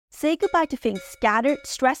Say goodbye to feeling scattered,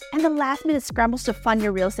 stressed, and the last-minute scrambles to fund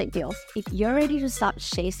your real estate deals. If you're ready to stop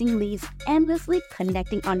chasing leads, endlessly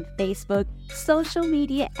connecting on Facebook, social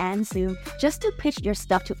media, and Zoom, just to pitch your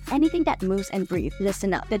stuff to anything that moves and breathes,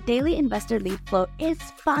 listen up. The Daily Investor Lead Flow is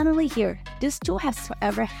finally here. This tool has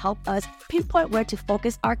forever helped us pinpoint where to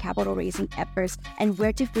focus our capital raising efforts and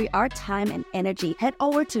where to free our time and energy. Head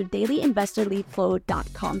over to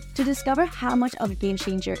dailyinvestorleadflow.com to discover how much of a game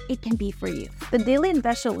changer it can be for you. The Daily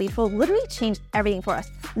Investor Lead Flow literally changed everything for us.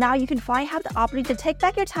 Now you can finally have the opportunity to take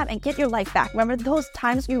back your time and get your life back. Remember those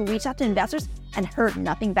times you reached out to investors and heard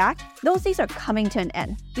nothing back? Those days are coming to an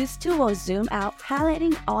end. This tool will zoom out,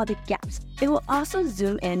 highlighting all the gaps. It will also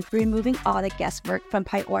zoom in, removing all the guesswork from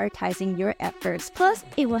prioritizing your efforts. Plus,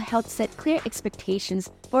 it will help set clear expectations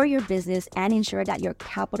for your business and ensure that your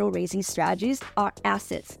capital raising strategies are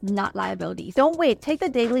assets, not liabilities. Don't wait. Take the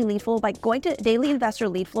Daily Lead Flow by going to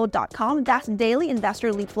dailyinvestorleadflow.com. That's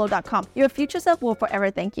dailyinvestorleadflow.com. Your future self will forever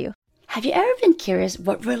thank you. Have you ever been curious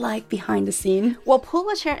what we're like behind the scene? Well, pull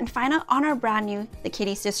a chair and find out on our brand new The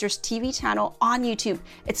Kitty Sisters TV channel on YouTube.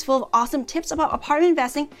 It's full of awesome tips about apartment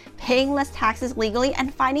investing, paying less taxes legally,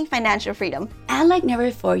 and finding financial freedom. And like never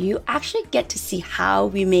before, you actually get to see how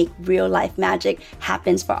we make real life magic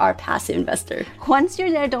happens for our passive investor. Once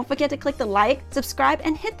you're there, don't forget to click the like, subscribe,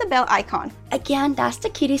 and hit the bell icon. Again, that's The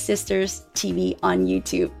Kitty Sisters TV on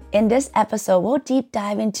YouTube. In this episode, we'll deep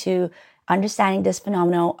dive into understanding this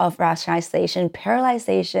phenomenon of rationalization,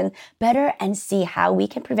 paralyzation better, and see how we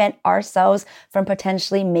can prevent ourselves from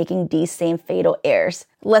potentially making these same fatal errors.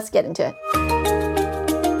 Let's get into it.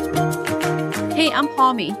 Hey, I'm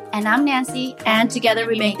Palmy. And I'm Nancy. And together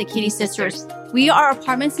we make the Kitty Sisters. We are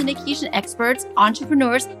apartment syndication experts,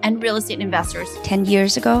 entrepreneurs, and real estate investors. 10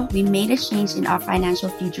 years ago, we made a change in our financial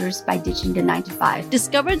futures by ditching the 9-to-5.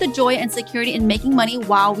 Discover the joy and security in making money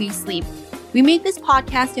while we sleep. We made this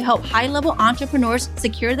podcast to help high-level entrepreneurs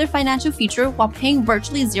secure their financial future while paying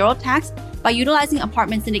virtually zero tax by utilizing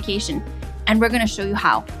apartment syndication. And we're going to show you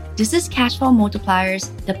how. This is Cashflow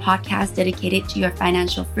Multipliers, the podcast dedicated to your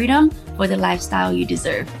financial freedom for the lifestyle you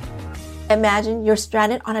deserve. Imagine you're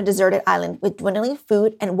stranded on a deserted island with dwindling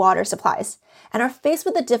food and water supplies and are faced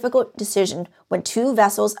with a difficult decision when two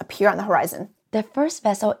vessels appear on the horizon. The first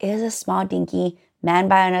vessel is a small dinghy manned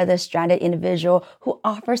by another stranded individual who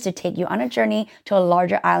offers to take you on a journey to a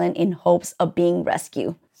larger island in hopes of being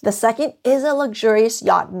rescued. The second is a luxurious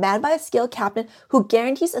yacht manned by a skilled captain who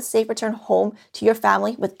guarantees a safe return home to your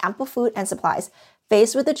family with ample food and supplies.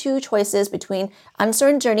 Faced with the two choices between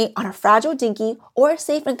uncertain journey on a fragile dinghy or a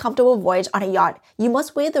safe and comfortable voyage on a yacht, you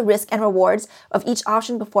must weigh the risk and rewards of each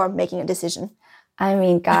option before making a decision. I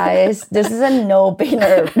mean, guys, this is a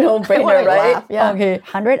no-brainer, right? Laugh, yeah. Okay,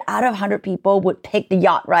 100 out of 100 people would pick the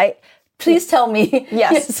yacht, right? Please tell me.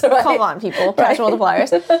 Yes, right? Come on, people, cash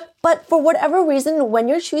multipliers. But for whatever reason, when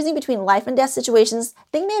you're choosing between life and death situations,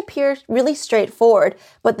 they may appear really straightforward,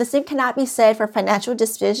 but the same cannot be said for financial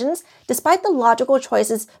decisions, despite the logical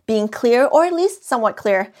choices being clear, or at least somewhat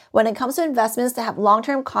clear. When it comes to investments that have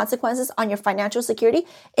long-term consequences on your financial security,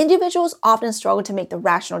 individuals often struggle to make the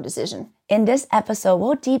rational decision. In this episode,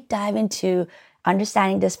 we'll deep dive into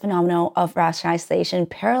understanding this phenomenon of rationalization,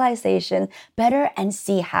 paralyzation better, and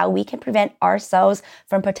see how we can prevent ourselves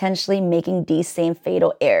from potentially making these same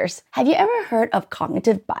fatal errors. Have you ever heard of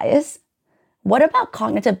cognitive bias? What about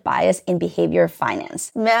cognitive bias in behavioral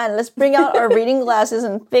finance? Man, let's bring out our reading glasses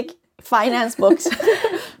and pick finance books.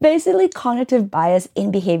 Basically, cognitive bias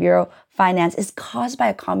in behavioral finance is caused by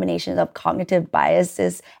a combination of cognitive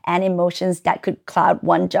biases and emotions that could cloud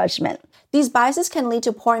one's judgment. These biases can lead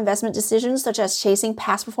to poor investment decisions such as chasing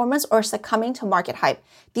past performance or succumbing to market hype.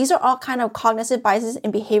 These are all kind of cognitive biases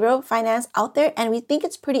in behavioral finance out there, and we think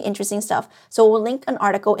it's pretty interesting stuff. So we'll link an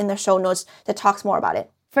article in the show notes that talks more about it.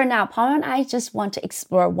 For now, Paul and I just want to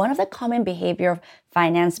explore one of the common behavioral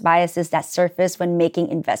finance biases that surface when making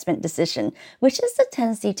investment decisions, which is the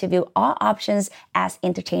tendency to view all options as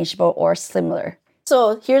interchangeable or similar.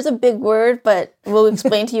 So here's a big word, but we'll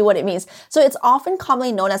explain to you what it means. So it's often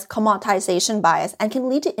commonly known as commoditization bias and can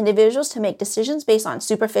lead to individuals to make decisions based on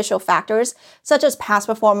superficial factors such as past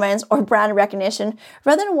performance or brand recognition,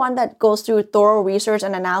 rather than one that goes through thorough research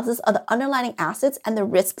and analysis of the underlying assets and the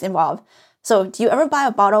risks involved. So do you ever buy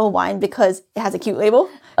a bottle of wine because it has a cute label?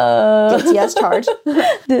 Guilty as charged.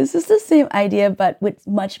 This is the same idea, but with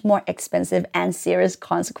much more expensive and serious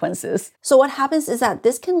consequences. So what happens is that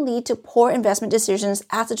this can lead to poor investment decisions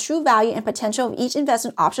as the true value and potential of each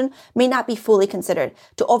investment option may not be fully considered.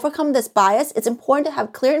 To overcome this bias, it's important to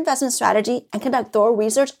have clear investment strategy and conduct thorough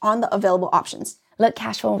research on the available options. Look,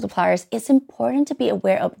 cash flow multipliers, it's important to be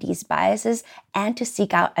aware of these biases and to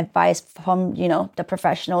seek out advice from, the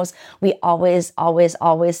professionals. We always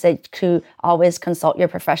say to always consult your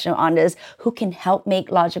professional on this who can help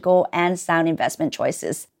make logical and sound investment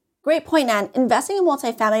choices. Great point, Nan. Investing in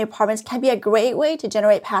multifamily apartments can be a great way to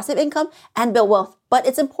generate passive income and build wealth, but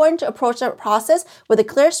it's important to approach the process with a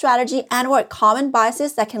clear strategy and avoid common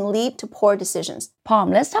biases that can lead to poor decisions.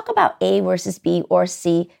 Palm, let's talk about A versus B or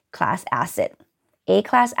C class asset.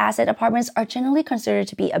 A-class asset apartments are generally considered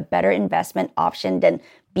to be a better investment option than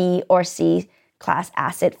B or C class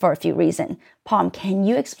asset for a few reasons. Palm, can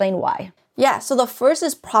you explain why? Yeah, so the first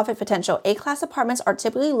is profit potential. A-class apartments are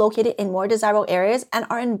typically located in more desirable areas and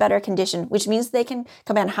are in better condition, which means they can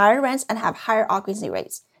command higher rents and have higher occupancy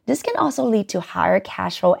rates. This can also lead to higher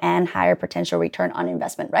cash flow and higher potential return on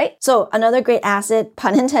investment, right? So another great asset,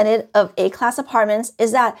 pun intended, of A-class apartments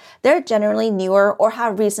is that they're generally newer or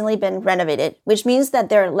have recently been renovated, which means that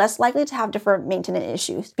they're less likely to have deferred maintenance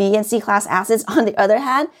issues. B and C-class assets, on the other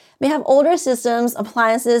hand, may have older systems,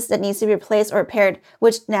 appliances that needs to be replaced or repaired,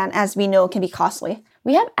 which, as we know, can be costly.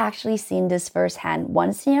 We have actually seen this firsthand.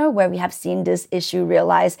 One scenario where we have seen this issue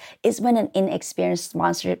realized is when an inexperienced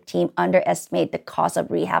sponsorship team underestimate the cost of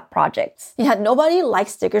rehab projects. Yeah, nobody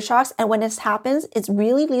likes sticker shocks, and when this happens, it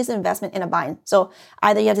really leaves the investment in a bind. So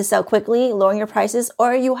either you have to sell quickly, lowering your prices,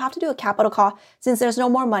 or you have to do a capital call since there's no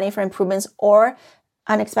more money for improvements or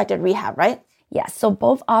unexpected rehab, right? Yes, so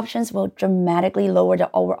both options will dramatically lower the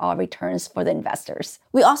overall returns for the investors.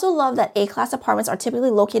 We also love that A-class apartments are typically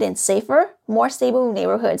located in safer, more stable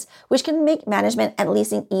neighborhoods, which can make management and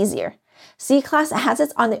leasing easier. C-class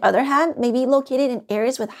assets, on the other hand, may be located in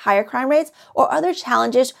areas with higher crime rates or other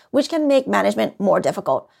challenges, which can make management more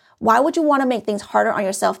difficult. Why would you want to make things harder on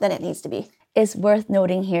yourself than it needs to be? It's worth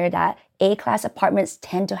noting here that A-class apartments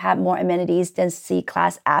tend to have more amenities than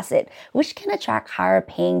C-class asset, which can attract higher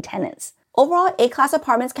paying tenants. Overall, A-class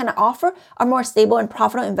apartments can offer a more stable and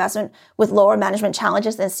profitable investment with lower management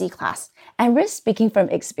challenges than C-class. And we're speaking from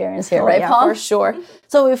experience here, right, yeah, Paul? For sure.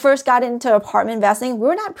 So when we first got into apartment investing, we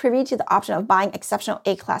were not privy to the option of buying exceptional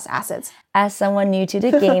A-class assets. As someone new to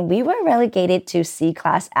the game, we were relegated to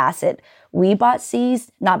C-class asset. We bought C's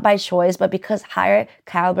not by choice, but because higher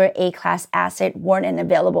caliber A-class asset weren't an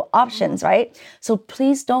available options, right? So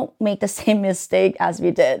please don't make the same mistake as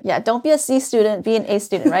we did. Yeah, don't be a C student, be an A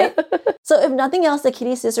student, right? So if nothing else, the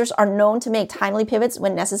Kitty sisters are known to make timely pivots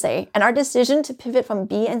when necessary. And our decision to pivot from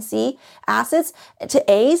B and C assets to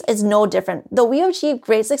A's is no different. Though we have achieved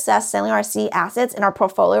great success selling our C assets in our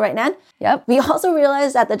portfolio right now, we also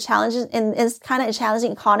realize that the challenges in this kind of a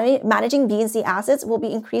challenging economy, managing B and C assets will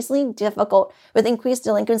be increasingly difficult with increased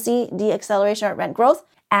delinquency, deacceleration of rent growth.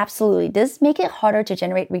 Absolutely. This makes it harder to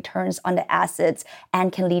generate returns on the assets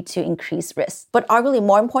and can lead to increased risk. But arguably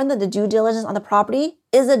more important than the due diligence on the property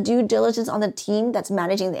is the due diligence on the team that's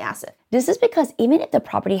managing the asset. This is because even if the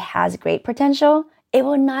property has great potential, it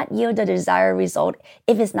will not yield the desired result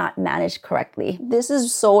if it's not managed correctly. This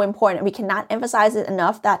is so important. We cannot emphasize it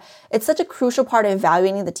enough that it's such a crucial part of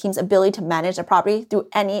evaluating the team's ability to manage the property through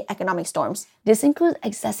any economic storms. This includes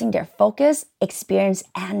assessing their focus, experience,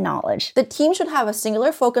 and knowledge. The team should have a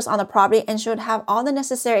singular focus on the property and should have all the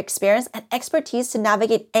necessary experience and expertise to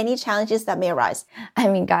navigate any challenges that may arise. I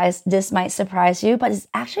mean, guys, this might surprise you, but it's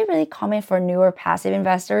actually really common for a newer passive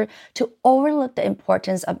investor to overlook the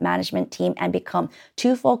importance of management team and become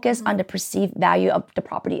too focused on the perceived value of the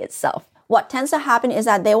property itself. What tends to happen is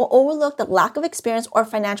that they will overlook the lack of experience or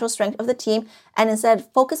financial strength of the team and instead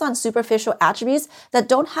focus on superficial attributes that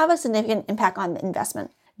don't have a significant impact on the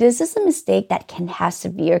investment. This is a mistake that can have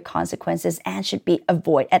severe consequences and should be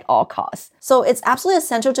avoided at all costs. So it's absolutely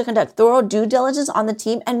essential to conduct thorough due diligence on the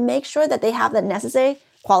team and make sure that they have the necessary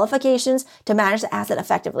qualifications to manage the asset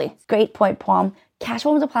effectively. Great point, Palm. Cash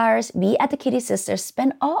flow multipliers, we at the Kitty Sisters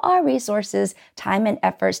spend all our resources, time, and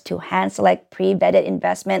efforts to hand select pre-vetted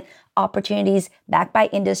investment opportunities backed by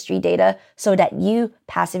industry data so that you,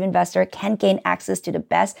 passive investor, can gain access to the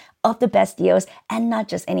best of the best deals and not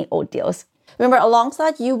just any old deals. Remember,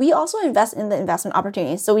 alongside you, we also invest in the investment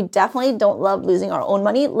opportunities. So we definitely don't love losing our own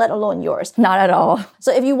money, let alone yours. Not at all.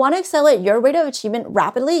 So if you want to accelerate your rate of achievement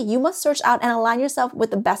rapidly, you must search out and align yourself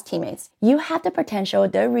with the best teammates. You have the potential,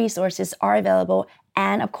 the resources are available,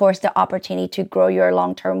 and of course, the opportunity to grow your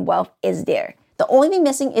long-term wealth is there. The only thing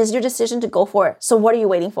missing is your decision to go for it. So what are you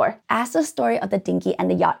waiting for? As the story of the Dinghy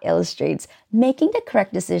and the Yacht illustrates, making the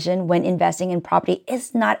correct decision when investing in property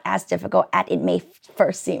is not as difficult as it may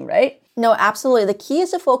first seem, right? No, absolutely. The key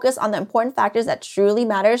is to focus on the important factors that truly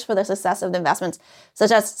matters for the success of the investments,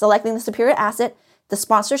 such as selecting the superior asset, the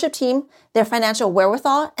sponsorship team, their financial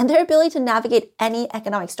wherewithal, and their ability to navigate any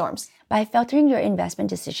economic storms. By filtering your investment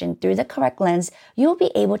decision through the correct lens, you'll be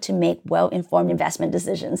able to make well-informed investment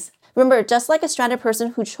decisions. Remember, just like a stranded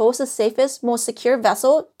person who chose the safest, most secure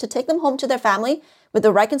vessel to take them home to their family, with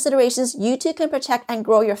the right considerations, you too can protect and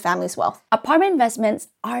grow your family's wealth. Apartment investments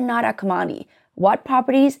are not a commodity. What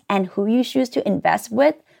properties and who you choose to invest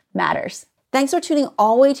with matters. Thanks for tuning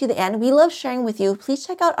all the way to the end. We love sharing with you. Please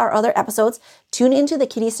check out our other episodes. Tune into the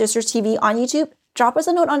Kitty Sisters TV on YouTube. Drop us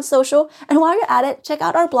a note on social. And while you're at it, check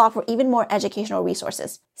out our blog for even more educational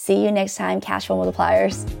resources. See you next time, cash flow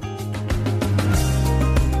multipliers.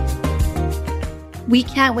 We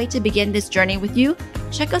can't wait to begin this journey with you.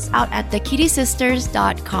 Check us out at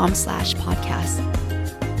thekittysisters.com/podcast.